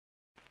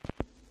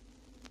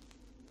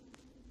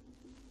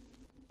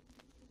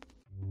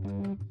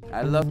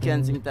I love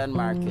Kensington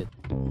Market.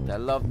 I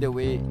love the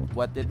way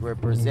what it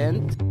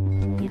represents.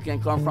 You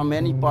can come from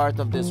any part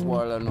of this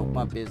world and open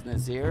a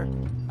business here,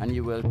 and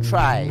you will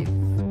thrive.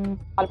 A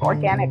lot of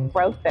organic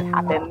growth that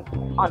happens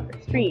on the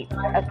street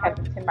of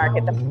Kensington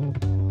Market.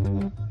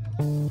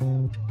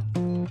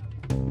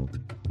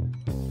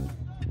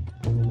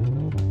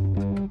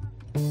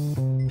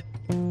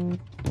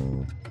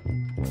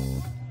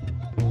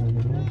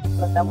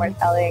 Some of them were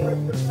selling,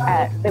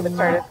 they would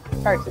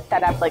start to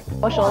set up like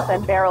bushels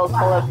and barrels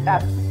full of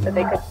stuff that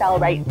they could sell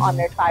right on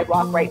their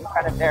sidewalk, right in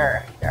front of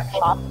their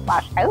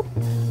shop/house.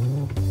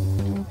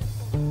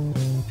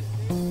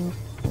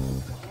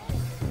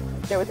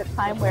 There was a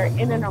time where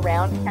in and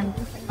around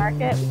Kensington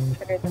Market, we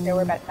considered that there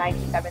were about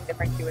 97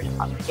 different Jewish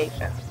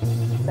congregations.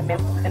 The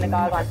Minsk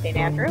Synagogue on St.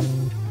 Andrew,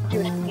 the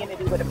Jewish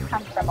community would have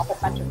come from a whole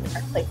bunch of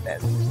different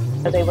places.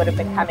 So they would have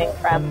been coming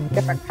from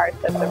different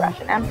parts of the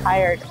Russian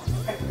Empire,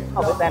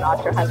 what was then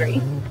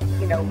Austro-Hungary,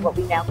 you know, what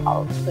we now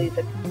call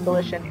the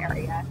Galician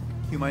area.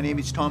 My name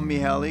is Tom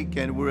Mihalik,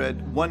 and we're at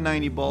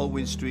 190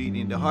 Baldwin Street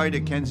in the heart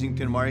of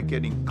Kensington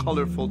Market in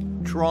colorful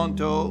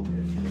Toronto.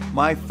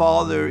 My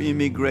father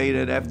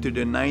immigrated after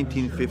the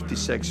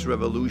 1956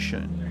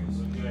 revolution.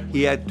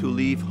 He had to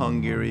leave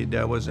Hungary.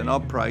 There was an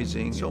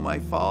uprising. So my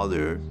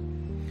father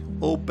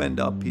opened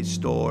up his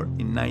store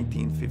in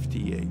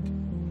 1958.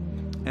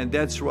 And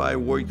that's where I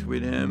worked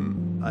with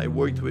him. I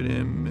worked with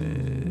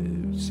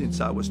him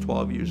since I was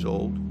 12 years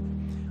old.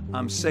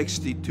 I'm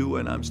 62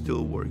 and I'm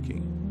still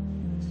working.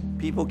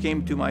 People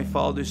came to my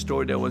father's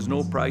store. There was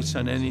no price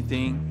on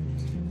anything.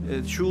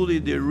 Truly,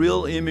 the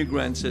real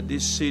immigrants at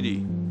this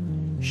city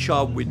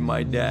shop with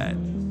my dad.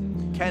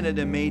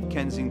 Canada made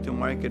Kensington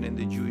Market and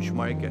the Jewish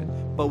market.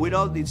 But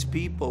without these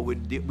people,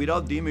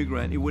 without the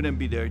immigrant, it wouldn't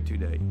be there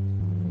today.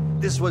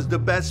 This was the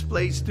best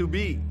place to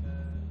be.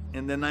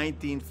 In the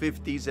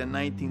 1950s and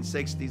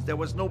 1960s, there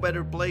was no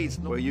better place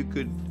where you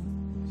could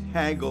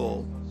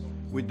haggle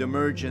with the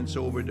merchants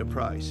over the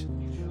price.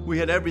 We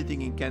had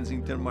everything in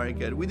Kensington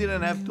Market. We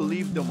didn't have to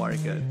leave the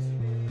market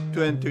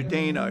to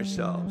entertain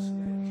ourselves.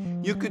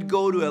 You could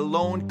go to a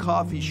lone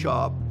coffee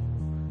shop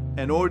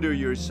and order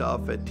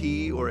yourself a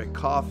tea or a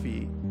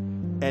coffee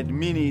at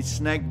Minnie's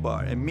snack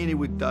bar, and Minnie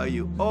would tell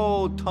you,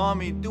 "Oh,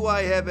 Tommy, do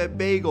I have a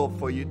bagel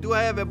for you? Do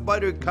I have a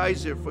butter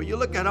Kaiser for you?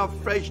 Look at how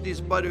fresh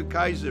this butter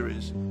Kaiser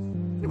is."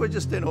 It was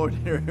just an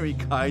ordinary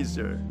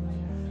Kaiser.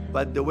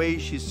 But the way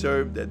she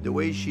served it, the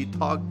way she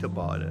talked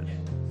about it,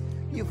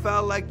 you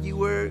felt like you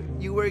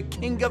were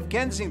king of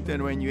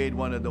Kensington when you ate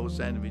one of those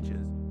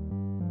sandwiches.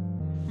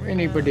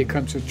 Anybody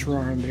comes to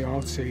Toronto, they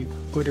all say,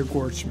 "Good at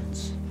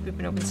Gortzman's." We've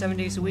been open 7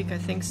 days a week, I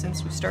think,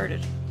 since we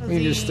started.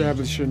 We've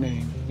established a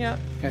name. Yeah.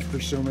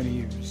 After so many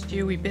years.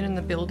 We've been in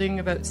the building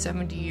about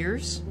 70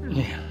 years.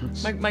 Yeah.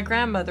 My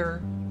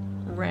grandmother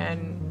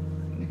ran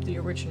the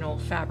original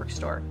fabric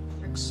store.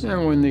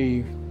 And when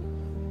the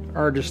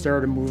artists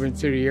started moving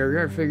to the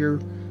area, I figure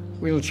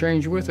we'll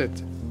change with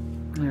it.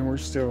 And we're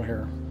still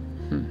here.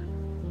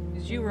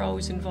 Because you were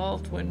always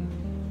involved when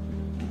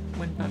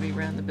Bubby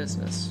ran the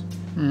business,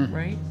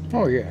 right?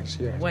 Oh, yes,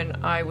 yes. When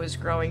I was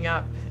growing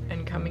up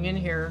and coming in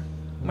here,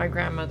 my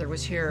grandmother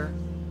was here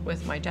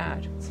with my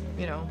dad,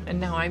 you know, and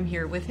now I'm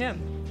here with him.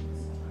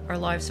 Our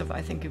lives have,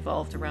 I think,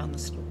 evolved around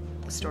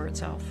the store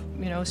itself.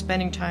 You know,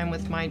 spending time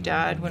with my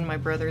dad when my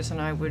brothers and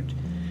I would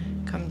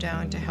come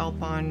down to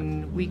help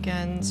on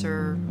weekends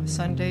or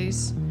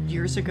Sundays.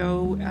 Years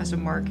ago, as a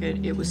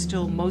market, it was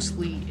still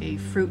mostly a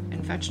fruit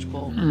and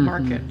vegetable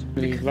market.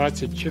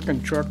 Lots of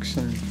chicken trucks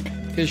and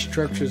fish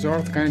trucks. There's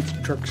all kinds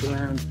of trucks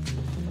around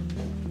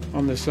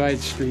on the side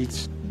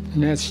streets.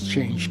 And that's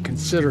changed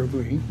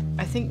considerably.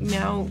 I think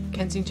now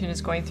Kensington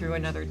is going through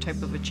another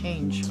type of a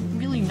change.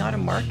 Really not a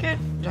market,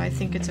 but I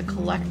think it's a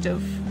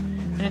collective.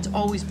 And it's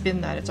always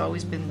been that. It's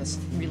always been this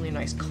really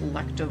nice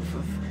collective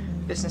of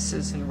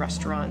businesses and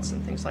restaurants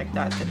and things like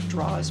that that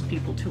draws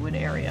people to an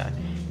area.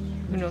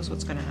 Who knows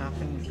what's going to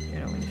happen, you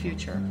know, in the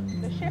future.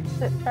 The shift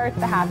that starts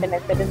to happen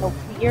is that in the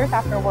years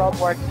after World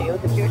War II,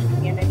 the Jewish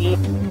community,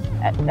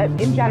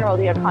 in general,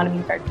 the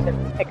economy starts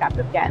to pick up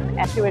again,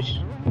 and Jewish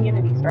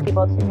communities are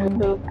able to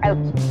move out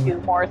to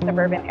more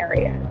suburban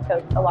areas.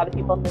 So a lot of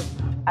people move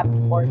up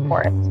toward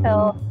Forest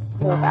Hill,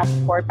 move up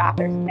toward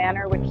Bathurst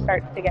Manor, which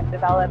starts to get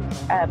developed,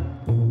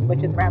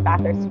 which is around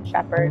Bathurst and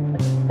Shepherd.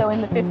 So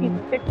in the 50s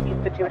and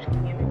 60s, the Jewish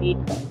community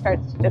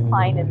starts to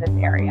decline in this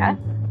area.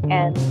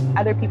 And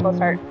other people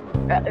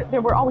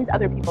there were always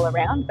other people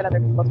around, but other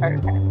people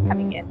started kind of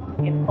coming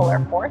in fuller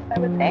force, I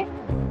would say.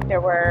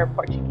 There were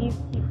Portuguese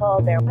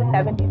people, there were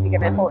 70s, you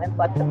get a whole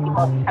influx of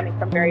people coming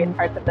from various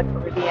parts of the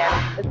Caribbean.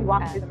 As you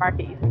walk through the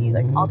market, you see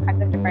like all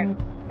kinds of different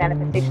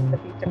manifestations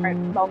of these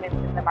different moments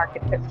in the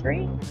market's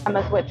history, some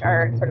of which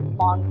are sort of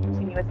long,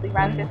 continuously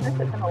run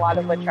businesses, and a lot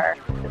of which are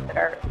businesses that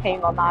are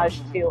paying homage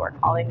to or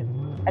calling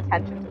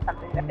attention to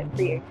something that had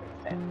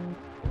pre-existed.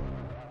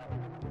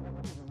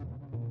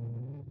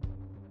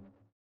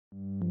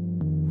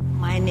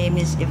 My name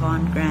is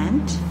Yvonne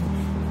Grant,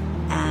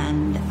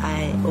 and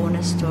I own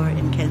a store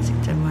in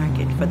Kensington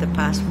Market for the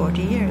past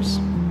 40 years.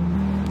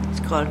 It's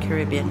called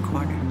Caribbean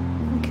Corner.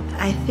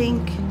 I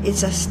think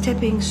it's a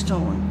stepping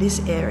stone, this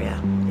area,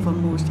 for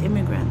most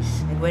immigrants.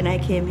 When I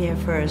came here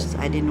first,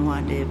 I didn't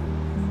want the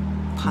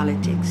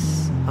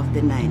politics of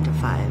the 9 to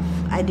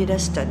 5. I did a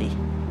study,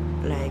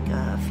 like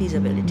a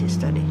feasibility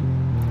study,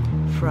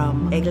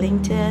 from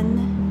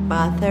Eglinton,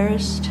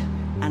 Bathurst,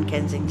 and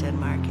Kensington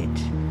Market.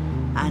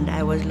 And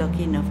I was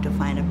lucky enough to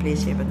find a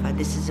place here because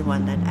this is the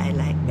one that I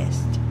like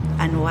best.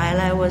 And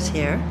while I was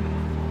here,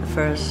 the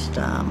first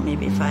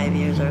maybe 5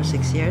 years or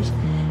 6 years,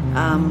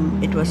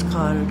 it was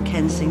called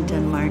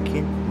Kensington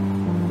Market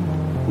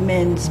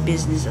Men's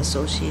Business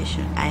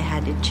Association. I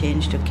had it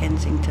changed to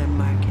Kensington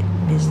Market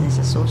Business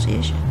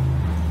Association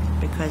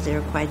because there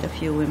are quite a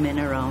few women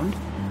around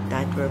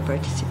that were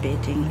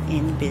participating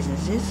in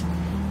businesses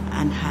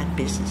and had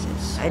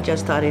businesses. I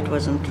just thought it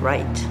wasn't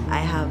right. I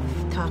have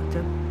talked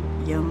to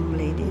young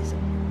ladies,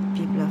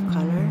 people of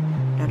color,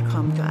 that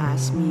come to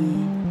ask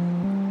me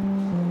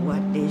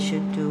what they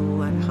should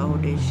do and how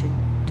they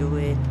should do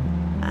it,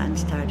 and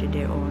started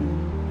their own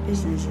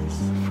businesses.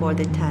 For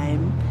the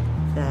time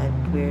that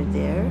we're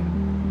there,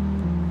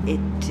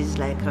 it is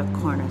like a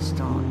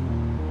cornerstone,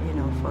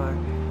 for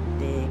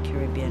the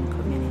Caribbean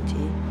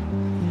community.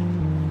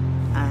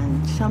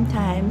 And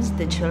sometimes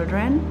the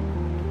children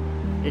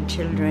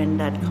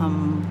that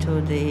come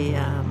to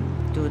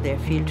do their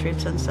field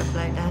trips and stuff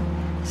like that,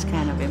 it's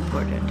kind of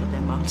important to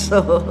them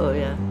also.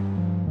 Yeah.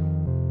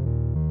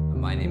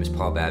 My name is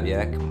Paul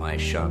Babiak. My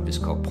shop is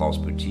called Paul's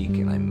Boutique,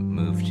 and I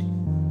moved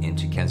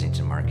into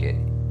Kensington Market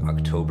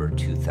October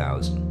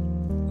 2000.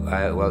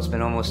 Well, it's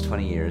been almost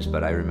 20 years,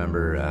 but I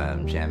remember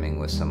jamming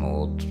with some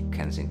old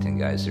Kensington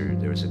guys.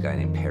 There was a guy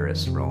named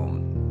Paris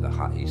Rome.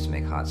 He used to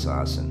make hot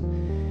sauce,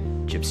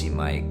 and Gypsy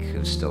Mike,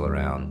 who's still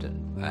around.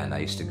 And I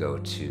used to go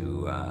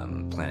to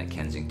Planet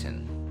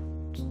Kensington,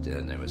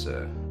 and there was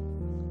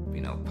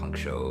punk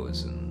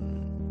shows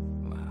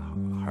and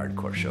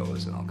hardcore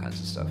shows and all kinds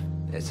of stuff.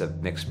 It's a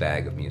mixed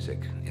bag of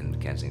music in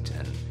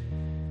Kensington.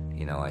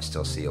 I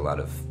still see a lot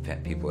of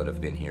people that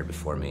have been here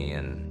before me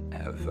and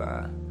have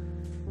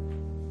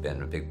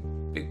been a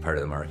big part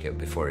of the market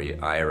before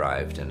I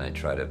arrived, and I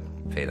try to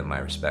pay them my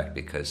respect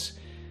because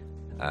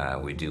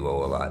we do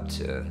owe a lot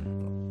to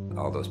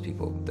all those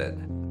people that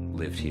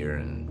lived here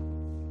and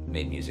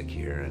made music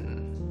here and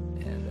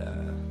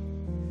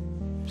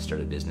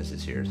started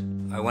businesses here.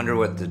 I wonder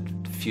what the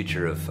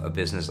future of a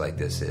business like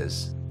this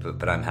is,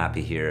 but I'm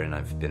happy here and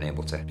I've been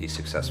able to be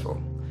successful.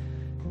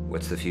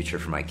 What's the future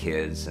for my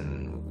kids,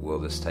 and will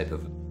this type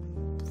of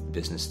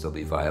business still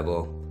be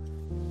viable?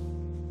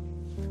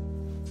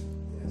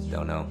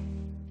 Don't know.